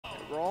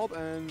R.O.B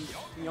and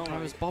Young. Oh,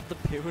 it was Bob the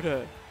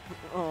Builder.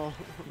 Oh.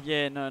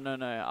 Yeah,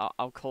 no.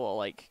 I'll call it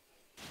like,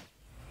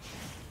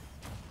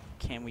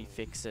 can we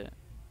fix it?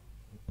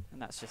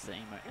 And that's just the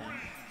emote name.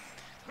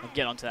 We'll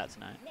get onto that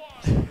tonight.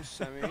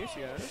 Semis,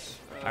 yes.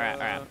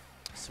 Alright.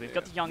 So we've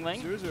got the Young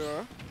Link.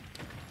 0-0.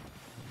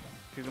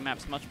 Google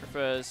Maps much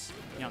prefers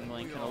Young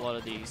Link in a lot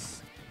of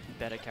these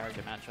better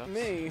character matchups.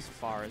 Me. As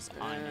far as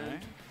I know.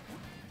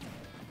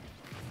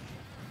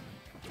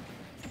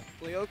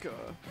 Lyoko.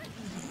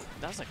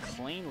 That's a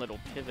clean little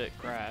pivot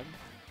grab.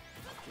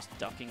 Just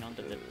ducking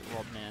under the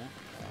R.O.B nair.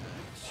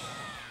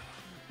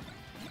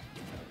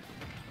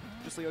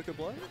 Just Lyoko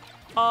Blight?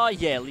 Oh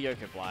yeah,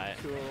 Lyoko Blight.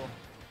 Cool.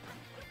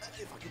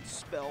 If I can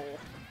spell.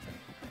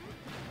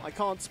 I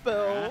can't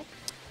spell.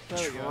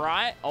 There we go.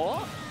 Try.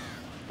 Oh,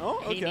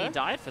 okay. he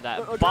died for that,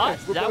 Okay, but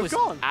we're that both was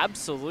gone.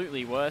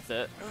 absolutely worth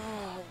it.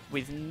 Oh,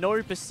 With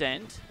no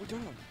percent, we're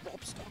doing a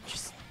R.O.B stock.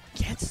 just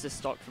gets the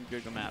stock from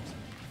Google Maps.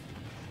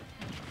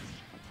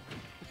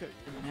 Okay.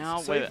 Now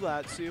Save we're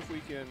that, see if we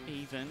can.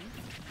 even.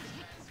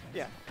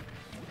 Yeah.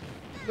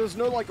 There's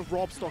no like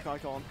R.O.B stock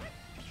icon.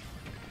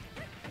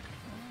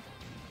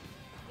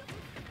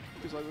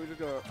 Because like we just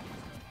go.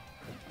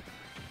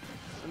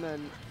 And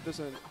then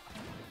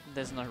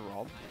There's no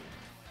R.O.B.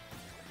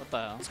 What the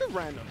hell? let's go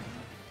random.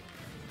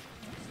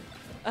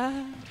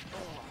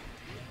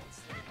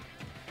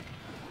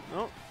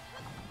 Oh.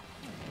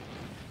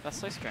 That's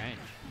so strange.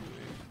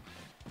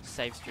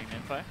 Save stream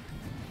info.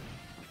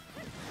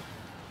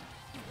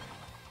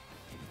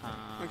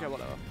 Okay,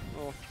 whatever.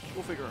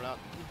 We'll figure it out.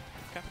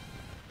 Okay.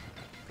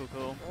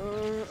 Cool.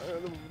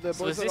 They're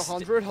So both is at this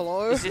 100.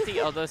 Hello. Is it the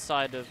other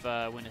side of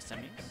winner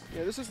semis?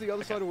 Yeah, this is the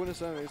other side of winner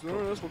semis. Winner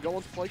will go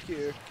on to play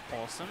Q.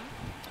 Awesome.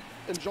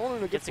 And John in a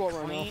good Gets a spot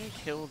right now. clean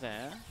kill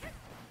there.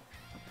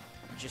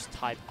 Just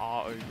type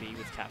R.O.B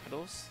with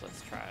capitals.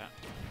 Let's try it.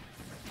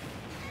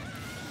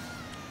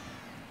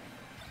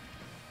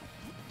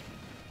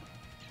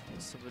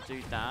 So we'll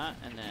do that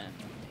and then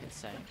hit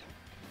save.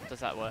 Does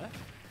that work?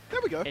 There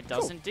we go. It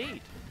does Cool.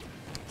 indeed.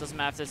 Doesn't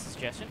matter if there's a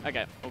suggestion.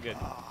 Okay, all good.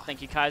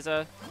 Thank you,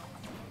 Kaiser.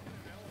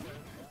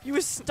 You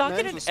were stuck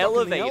in Mans an was stuck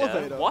in the elevator.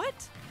 elevator.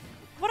 What?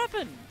 What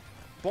happened?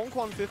 Bonk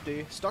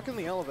 150, stuck in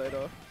the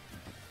elevator.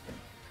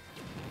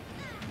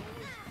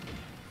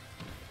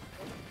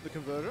 The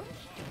converter?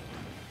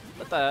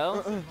 What the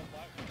hell?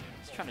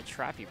 He's trying to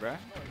trap you, bro.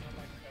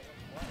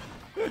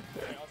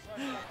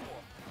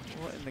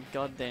 What in the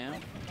goddamn?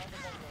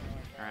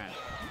 Alright.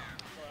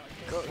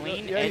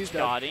 Clean yeah, he's edge dead.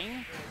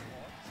 guarding.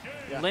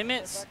 Yeah.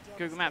 Limits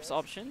Google Maps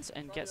options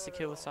and gets the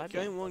kill with side B.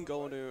 Game 1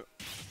 going to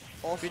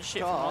Oscar. Good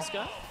shit from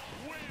Oscar.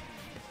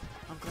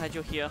 I'm glad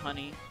you're here,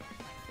 honey.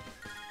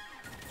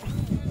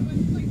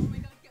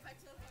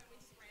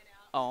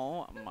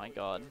 Oh my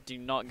god. Do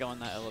not go in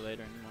that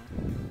elevator anymore.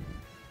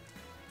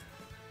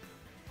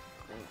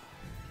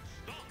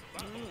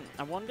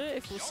 I wonder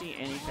if we'll see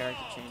any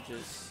character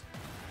changes.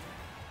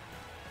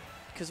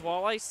 Because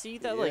while I see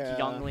that like Yeah.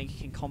 Young Link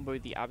can combo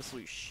the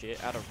absolute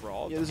shit out of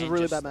R.O.B. Yeah, this is a and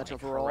really just, bad matchup like,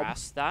 for R.O.B.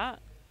 harass that,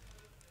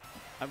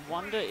 I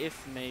wonder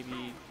if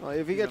maybe...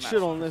 If he Google gets Maps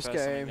shit on this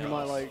prefers game, he something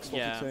might else. like stop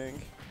Yeah. the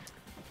tank.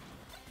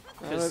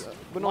 Because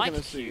we're not like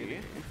gonna see. Q,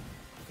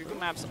 Google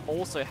Maps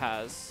also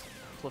has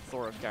a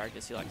plethora of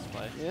characters he likes to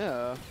play.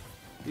 Yeah.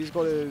 He's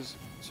got his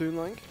Toon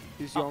Link,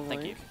 his Young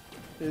thank Link,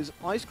 his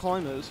Ice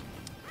Climbers.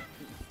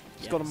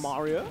 He's got a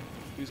Mario.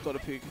 He's got a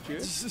Pikachu.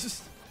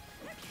 He's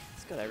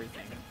got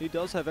everything. He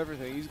does have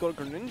everything. He's got a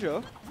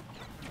Greninja.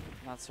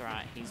 That's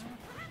right. He's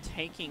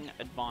taking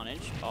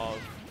advantage of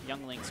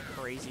Young Link's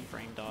crazy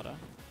frame data.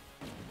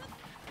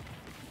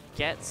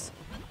 Gets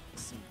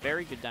some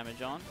very good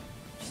damage on.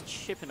 Just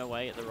chipping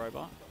away at the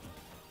robot.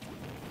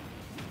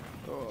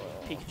 Oh,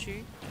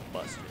 Pikachu,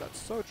 busted. that's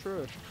so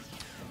true.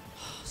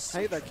 So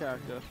Hate that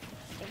character.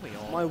 Don't we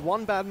all? My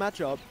one bad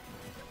matchup.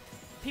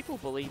 People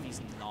believe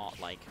he's not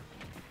like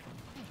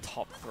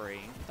top 3.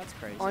 That's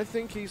crazy. I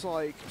think he's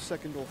like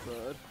second or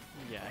third.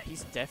 Yeah,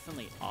 he's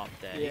definitely up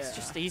there. Yeah.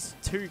 He's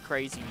too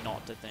crazy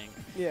not to think.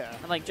 Yeah.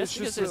 And like just It's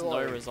because just there's that,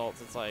 no like-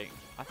 results, it's like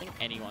I think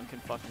anyone can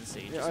fucking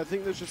see. Yeah, I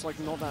think there's just like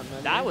not that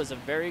many. That was a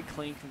very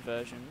clean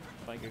conversion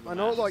by Google I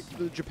know Maps. like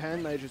the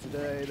Japan major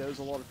today, there was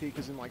a lot of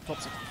Pikas in like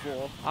top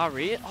 64. Oh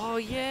really? Oh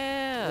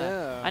yeah.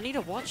 Yeah. I need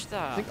to watch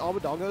that. I think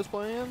Abadago's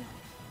playing him.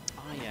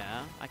 Oh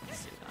yeah, I can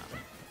see that.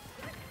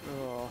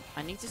 Oh.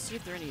 I need to see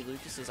if there are any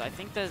Lucases. I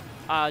think that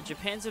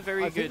Japan's a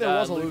very I think good there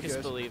was a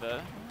Lucas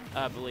Lucas.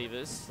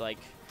 believers. Like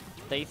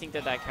they think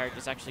that that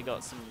character's actually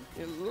got some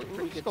Yeah,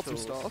 pretty he's good got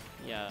tools. some stuff.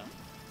 Yeah.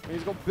 And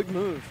he's got big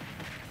move.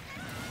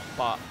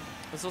 But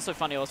it's also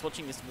funny, I was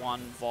watching this one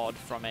VOD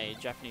from a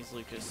Japanese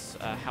Lucas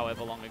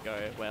however long ago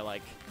where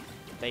like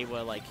they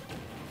were like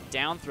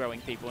down throwing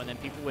people and then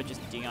people were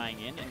just DIing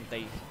in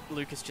and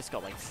Lucas just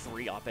got like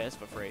 3 up airs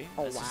for free.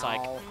 Oh, It's just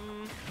like, wow.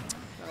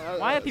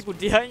 why are people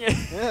DIing it?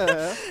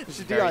 Yeah, It's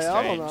should very DI out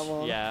on strange. that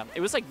one. Yeah, it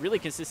was like really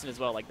consistent as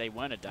well, like they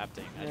weren't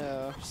adapting. And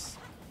Yeah. just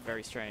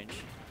very strange.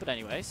 But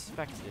anyways,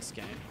 back to this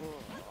game.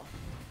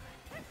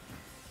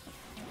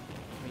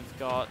 We've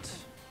got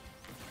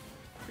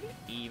pretty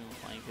even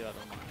playing field at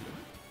the moment.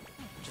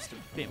 Just a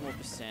bit more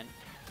percent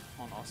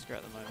on Oscar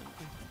at the moment.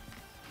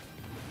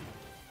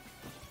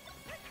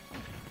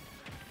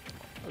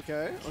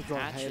 Okay. Oh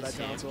god, hey, that Catches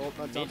down him tilt.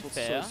 That down tilt's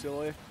so mid-fair.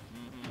 silly.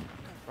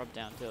 Rob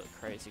down tilt,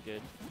 crazy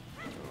good.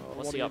 What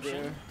What's do the you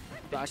option? do?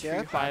 Bit Back too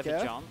air, high back of a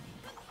air. jump.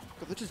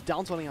 God, they're just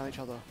down tilting on each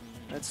other.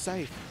 It's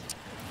safe.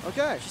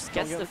 Okay. Just Don't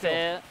gets get the kill.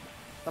 fair.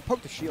 That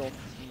poked the shield.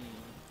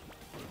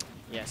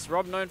 Yes,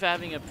 Rob known for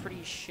having a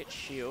pretty shit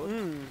shield.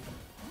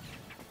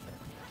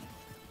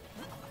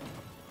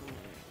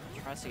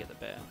 Tries to get the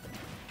bear.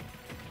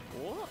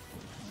 What?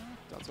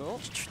 That's all.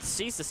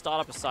 Sees the start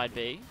up a side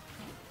B.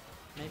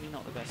 Maybe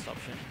not the best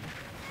option.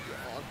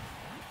 God.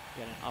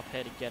 Get an up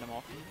air to get him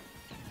off.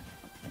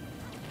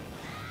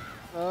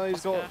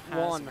 He's Oscar got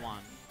has one.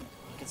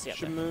 You can see up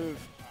Should there.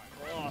 move.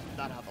 Oh,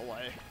 that out of the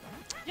way.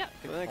 Yeah,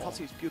 But good then I call. can't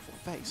see his beautiful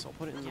face. I'll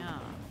put it in Yeah.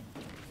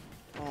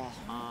 the...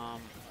 Oh.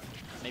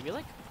 Maybe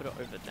like put it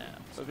over there.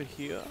 Over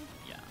here?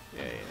 Yeah.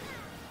 Yeah.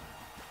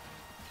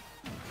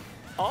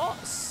 Oh,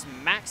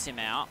 smacks him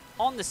out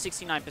on the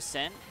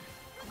 69%.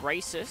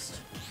 Racist.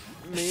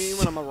 Me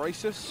when I'm a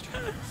racist.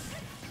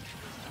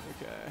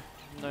 Okay.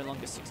 No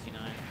longer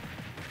 69.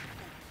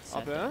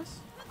 Up there? Seconds.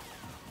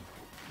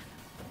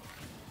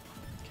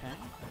 Okay,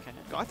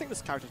 okay. I think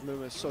this character's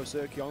movement is so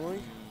sick,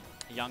 Youngling.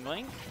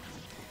 Youngling.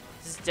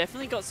 This has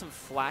definitely got some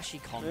flashy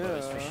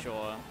combos for Yeah.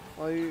 sure.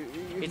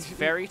 It's It's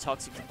very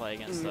toxic to play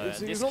against though. He's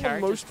This not the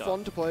character's most got-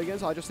 fun to play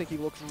against. I just think he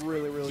looks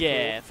really, really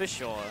Yeah, cool. for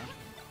sure.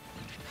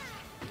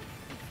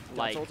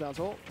 Like, Like down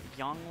tilt.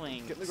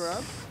 Youngling's Get the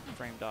grab.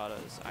 frame data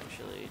is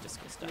actually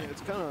disgusting. Yeah,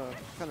 it's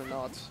kind of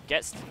nuts.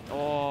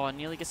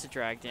 Nearly gets a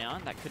drag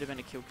down. That could have been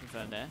a kill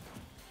confirmed there.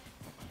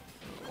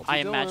 What's I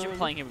he imagine doing?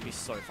 playing him would be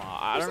so fun.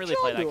 I What's don't the really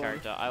play John that doing?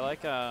 character. I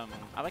like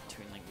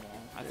Toon Link more.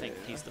 I think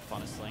Yeah. he's the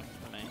funnest Link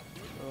for me.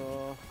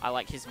 Uh, I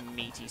like his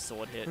meaty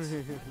sword hits.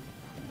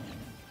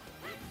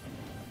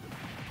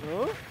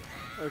 oh,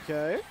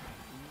 okay.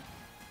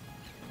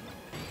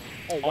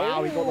 Oh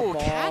wow, he got the bomb.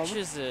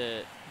 Catches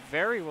it.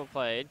 Very well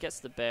played. Gets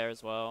the bear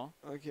as well.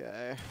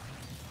 Okay.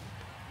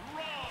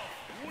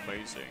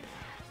 Amazing.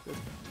 Do,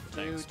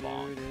 Thanks,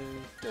 Bomb.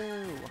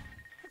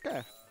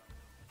 Okay.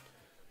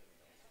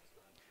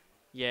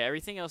 Yeah,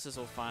 everything else is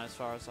all fine as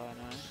far as I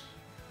know.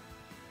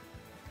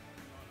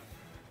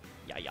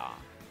 Yeah. Yeah.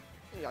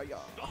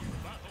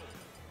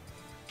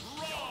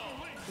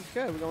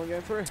 Okay, we're going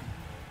game 3.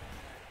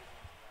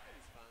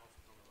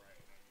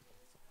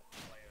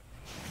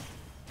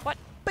 What,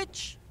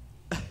 bitch?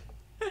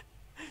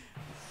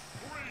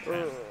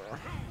 We're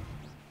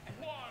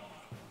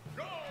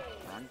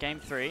on game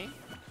 3.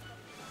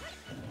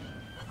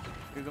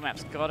 Google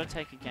Maps gotta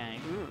take a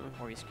game,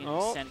 or he's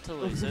getting sent to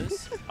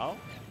losers. Oh.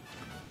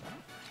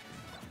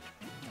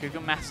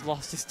 Google Maps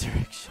lost his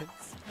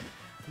directions.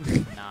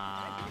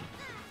 Nah.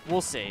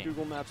 We'll see.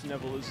 Google Maps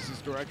never loses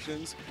his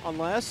directions.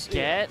 Unless...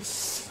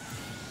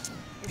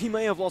 He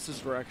may have lost his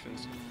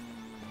directions.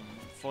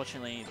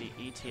 Fortunately,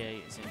 the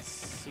ETA is in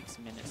 6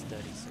 minutes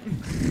 30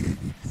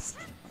 seconds.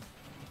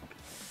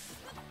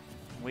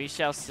 We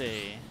shall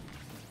see.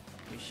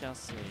 We shall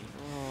see.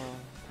 Oh.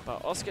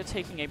 But Oscar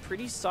taking a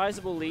pretty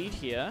sizable lead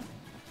here.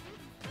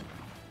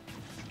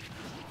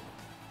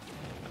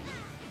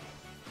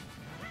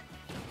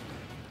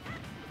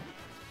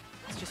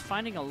 It's just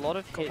finding a lot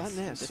of God, hits that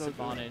and nair's so good.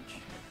 disadvantage.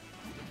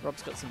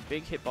 Rob's got some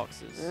big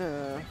hitboxes.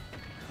 Yeah.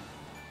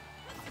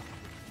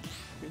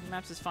 Google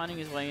Maps is finding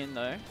his way in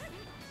though.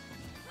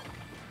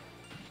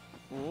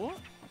 Ooh.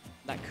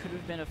 That could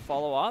have been a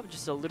follow-up,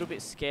 just a little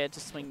bit scared to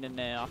swing the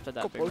nair after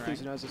that God, both these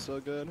boomerang. nairs are so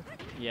good.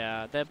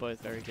 Yeah, they're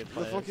both very good The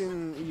players.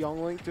 fucking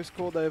Younglink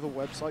Discord, they have a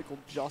website called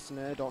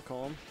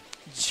justnair.com.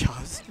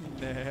 Just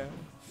nair.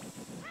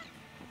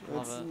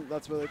 Love it.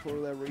 That's where they put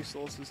all their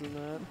resources in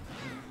that.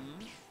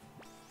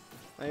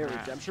 Hey, a Alright.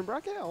 redemption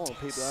bracket? I want to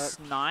peep that.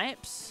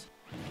 Snipes.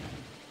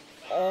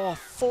 Oh,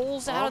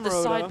 falls out of the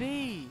Arm side rotor.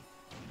 B.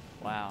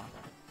 Wow.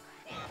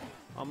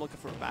 I'm looking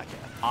for a back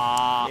air.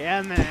 Ah,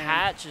 Yeah, man.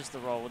 catches the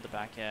roll with the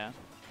back air.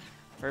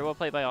 Very well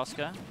played by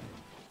Oscar.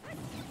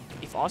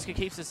 If Oscar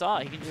keeps this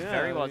up, he can just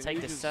very well take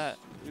this set.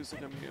 He's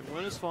going to be in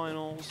winners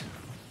finals.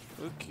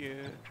 Okay.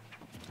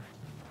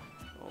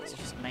 Oh. It's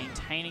just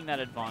maintaining that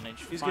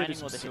advantage, He's gonna do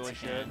finding what the some hits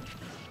silly again,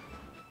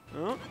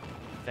 Oh,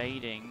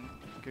 evading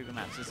Google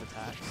Maps'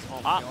 attacks. oh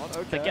my god,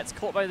 okay. But gets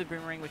caught by the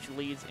boomerang, which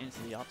leads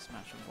into the up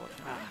smash,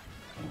 unfortunately.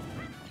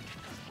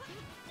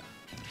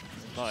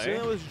 So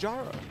that was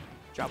Jaro.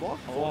 Jab block?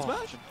 Forward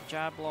smash?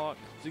 Jab block.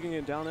 Is he going to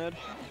get down, Ed?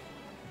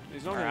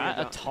 He's not going to Alright,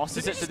 get a down.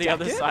 tosses Did it he to the stack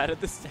other it? side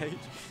of the stage.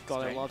 God,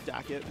 I Straight. love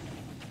Dackett.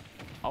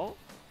 Oh,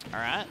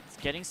 alright. It's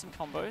getting some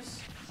combos.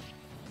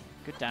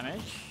 Good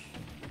damage.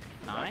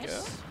 Nice.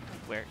 Okay.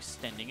 We're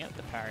extending it,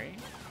 the parry.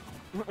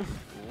 Cool.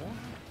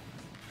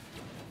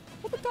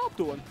 What the top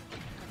doing?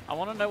 I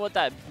want to know what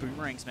that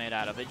boomerang's made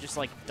out of. It just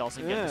like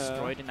doesn't get Yeah.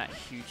 destroyed in that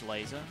huge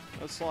laser.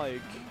 That's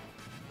like...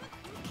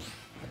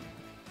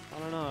 I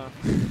don't know.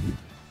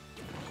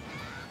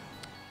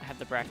 I have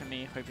the bracket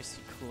me. Hope you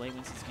see Kool-Aid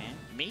wins this game.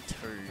 Me too.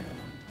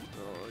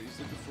 Oh, he's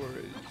looking for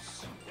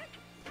his...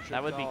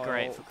 That would be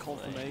great for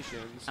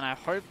confirmations. And I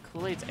hope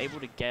Kool-Aid's able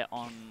to get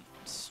on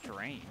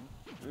stream.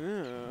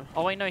 Yeah.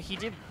 Oh wait, no, he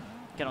did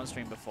get on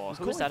stream before. Is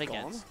Who was that Gordon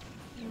against?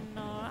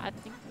 No, I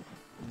think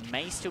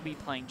may still be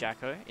playing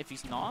Jacko. If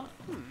he's not,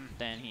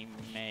 then he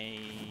may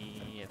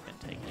have been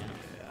taken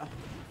out.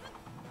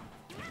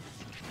 Yeah.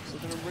 So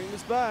gonna bring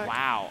this back.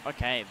 Wow.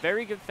 Okay.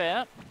 Very good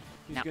fair.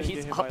 Now gonna get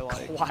he's hit up by,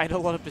 like, quite a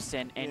lot of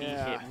percent. Any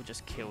Yeah. hit will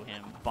just kill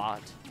him.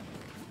 But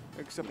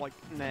except like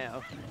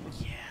now.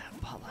 yeah,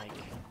 but like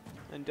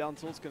And down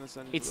tilt's gonna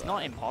send. it's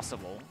not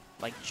impossible.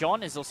 Like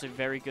John is also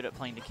very good at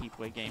playing the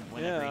keepaway game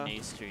whenever he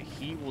needs to.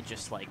 He will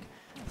just like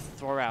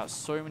throw out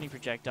so many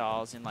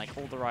projectiles in like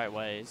all the right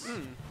ways,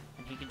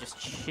 and he can just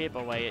chip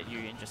away at you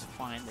and just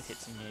find the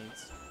hits he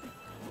needs.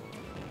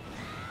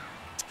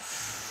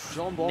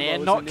 John Bombo They're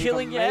is not in need of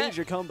killing a yet.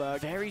 major comeback.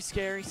 Very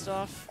scary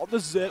stuff. Oh, the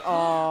Z.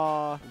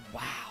 Wow.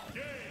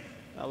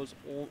 That was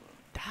all.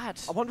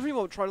 That. I'm wondering if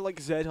I'll try to like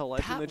Z her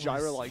leg and the That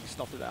gyro was- like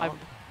stuffed it out.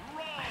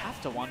 I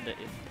have to wonder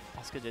if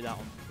Oscar did that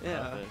on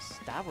purpose.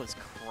 That was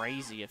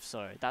crazy if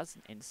so. That's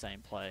an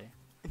insane play.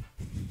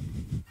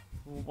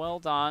 Well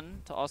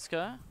done to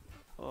Oscar.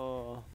 Oh.